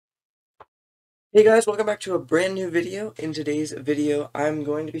Hey guys, welcome back to a brand new video. In today's video, I'm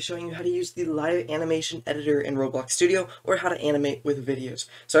going to be showing you how to use the live animation editor in Roblox Studio, or how to animate with videos.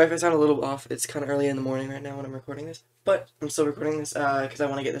 Sorry if I sound a little off, it's kind of early in the morning right now when I'm recording this, but I'm still recording this because I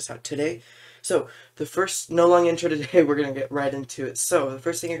want to get this out today. So, no long intro today, we're going to get right into it. So, the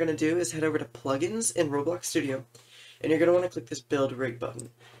first thing you're going to do is head over to Plugins in Roblox Studio, and you're going to want to click this Build Rig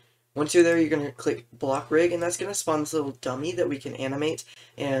button. Once you're there, you're going to click Block Rig, and that's going to spawn this little dummy that we can animate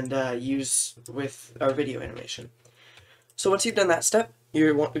and use with our video animation. So once you've done that step,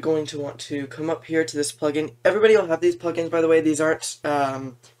 you're going to want to come up here to this plugin. Everybody will have these plugins, by the way. These aren't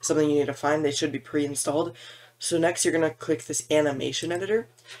something you need to find. They should be pre-installed. So next, you're going to click this animation editor,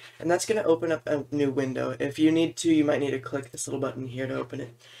 and that's going to open up a new window. If you need to, you might need to click this little button here to open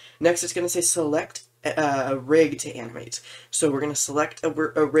it. Next, it's going to say select a rig to animate. So we're going to select a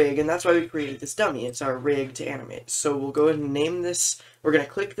rig, and that's why we created this dummy. It's our rig to animate. So we'll go ahead and name this. We're going to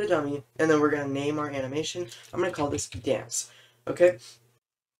click the dummy, and then we're going to name our animation. I'm going to call this dance. Okay?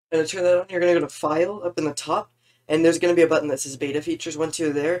 And to turn that on, you're going to go to File up in the top, and there's going to be a button that says Beta Features. Once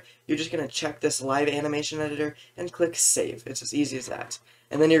you're there, you're just going to check this Live Animation Editor and click Save. It's as easy as that.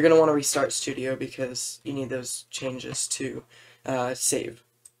 And then you're going to want to restart Studio because you need those changes to save.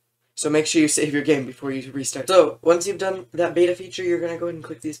 So make sure you save your game before you restart. So once you've done that beta feature, you're going to go ahead and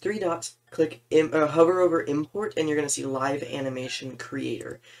click these three dots, hover over Import, and you're going to see Live Animation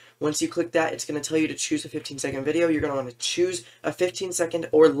Creator. Once you click that, it's going to tell you to choose a 15-second video. You're going to want to choose a 15-second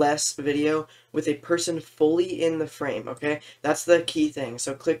or less video with a person fully in the frame, okay? That's the key thing.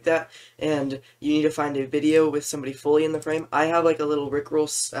 So click that, and you need to find a video with somebody fully in the frame. I have like a little Rickroll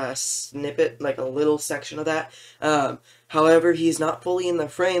snippet, like a little section of that. However, he's not fully in the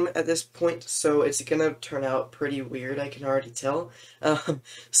frame at this point, so it's going to turn out pretty weird, I can already tell.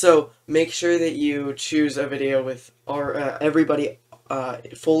 So make sure that you choose a video with everybody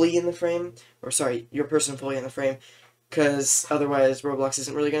fully in the frame, or sorry, your person fully in the frame, because otherwise Roblox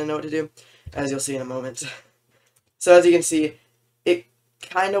isn't really going to know what to do, as you'll see in a moment. So as you can see, it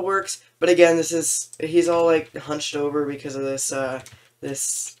kind of works, but again, he's all like hunched over because of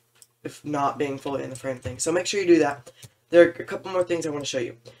this if not being fully in the frame thing. So make sure you do that. There are a couple more things I want to show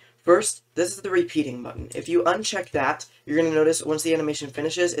you. First, this is the repeating button. If you uncheck that, you're going to notice once the animation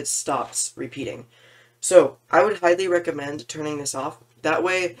finishes, it stops repeating. So I would highly recommend turning this off. That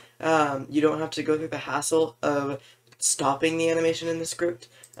way, you don't have to go through the hassle of stopping the animation in the script.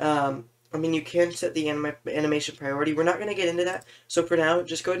 I mean, you can set the animation priority. We're not going to get into that. So for now,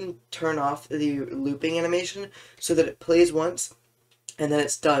 just go ahead and turn off the looping animation so that it plays once, and then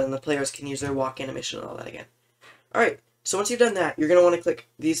it's done, and the players can use their walk animation and all that again. Alright, so once you've done that, you're going to want to click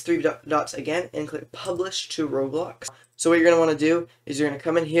these three dots again and click Publish to Roblox. So what you're going to want to do is you're going to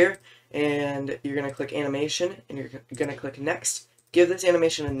come in here, and you're going to click Animation, and you're going to click Next. Give this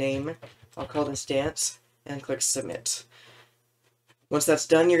animation a name. I'll call this Dance, and click Submit. Once that's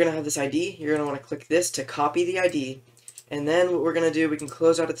done, you're going to have this ID. You're going to want to click this to copy the ID. And then what we're going to do, we can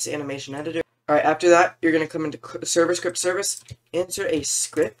close out of this animation editor. Alright, after that, you're going to come into Server Script Service, insert a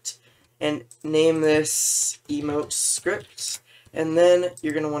script, and name this Emote Script. And then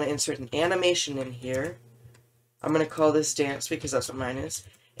you're going to want to insert an animation in here. I'm going to call this Dance because that's what mine is.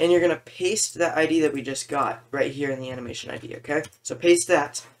 And you're going to paste that ID that we just got right here in the animation ID, okay? So paste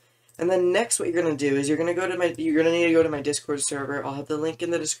that. And then next what you're going to do is you're going to need to go to my Discord server. I'll have the link in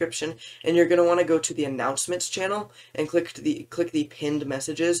the description, and you're going to want to go to the announcements channel and click the pinned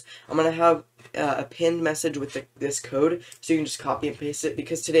messages. I'm going to have a pinned message with this code, so you can just copy and paste it,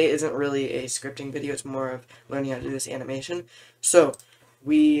 because today isn't really a scripting video, it's more of learning how to do this animation. So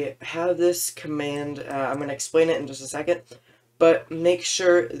we have this command. I'm going to explain it in just a second, but make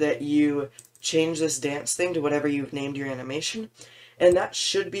sure that you change this dance thing to whatever you've named your animation. And that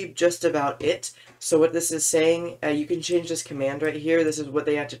should be just about it. So what this is saying, you can change this command right here. This is what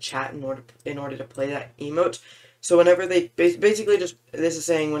they have to chat in order to play that emote. So whenever they, basically just, this is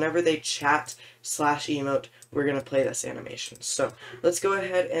saying whenever they chat /emote, we're going to play this animation. So let's go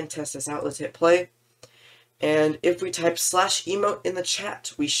ahead and test this out. Let's hit play. And if we type /emote in the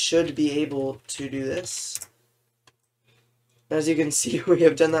chat, we should be able to do this. As you can see, we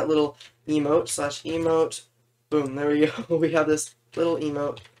have done that little emote /emote. Boom, there we go. We have this little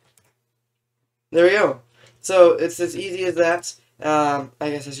emote. There we go. So it's as easy as that. I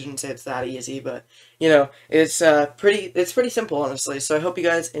guess I shouldn't say it's that easy, but you know, it's pretty simple, honestly. So I hope you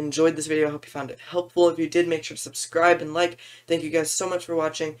guys enjoyed this video. I hope you found it helpful. If you did, make sure to subscribe and like. Thank you guys so much for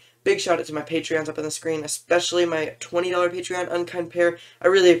watching. Big shout out to my Patreons up on the screen, especially my $20 Patreon, Unkind Pair. I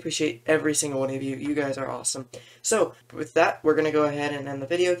really appreciate every single one of you. You guys are awesome. So with that, we're gonna go ahead and end the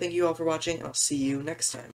video. Thank you all for watching, and I'll see you next time.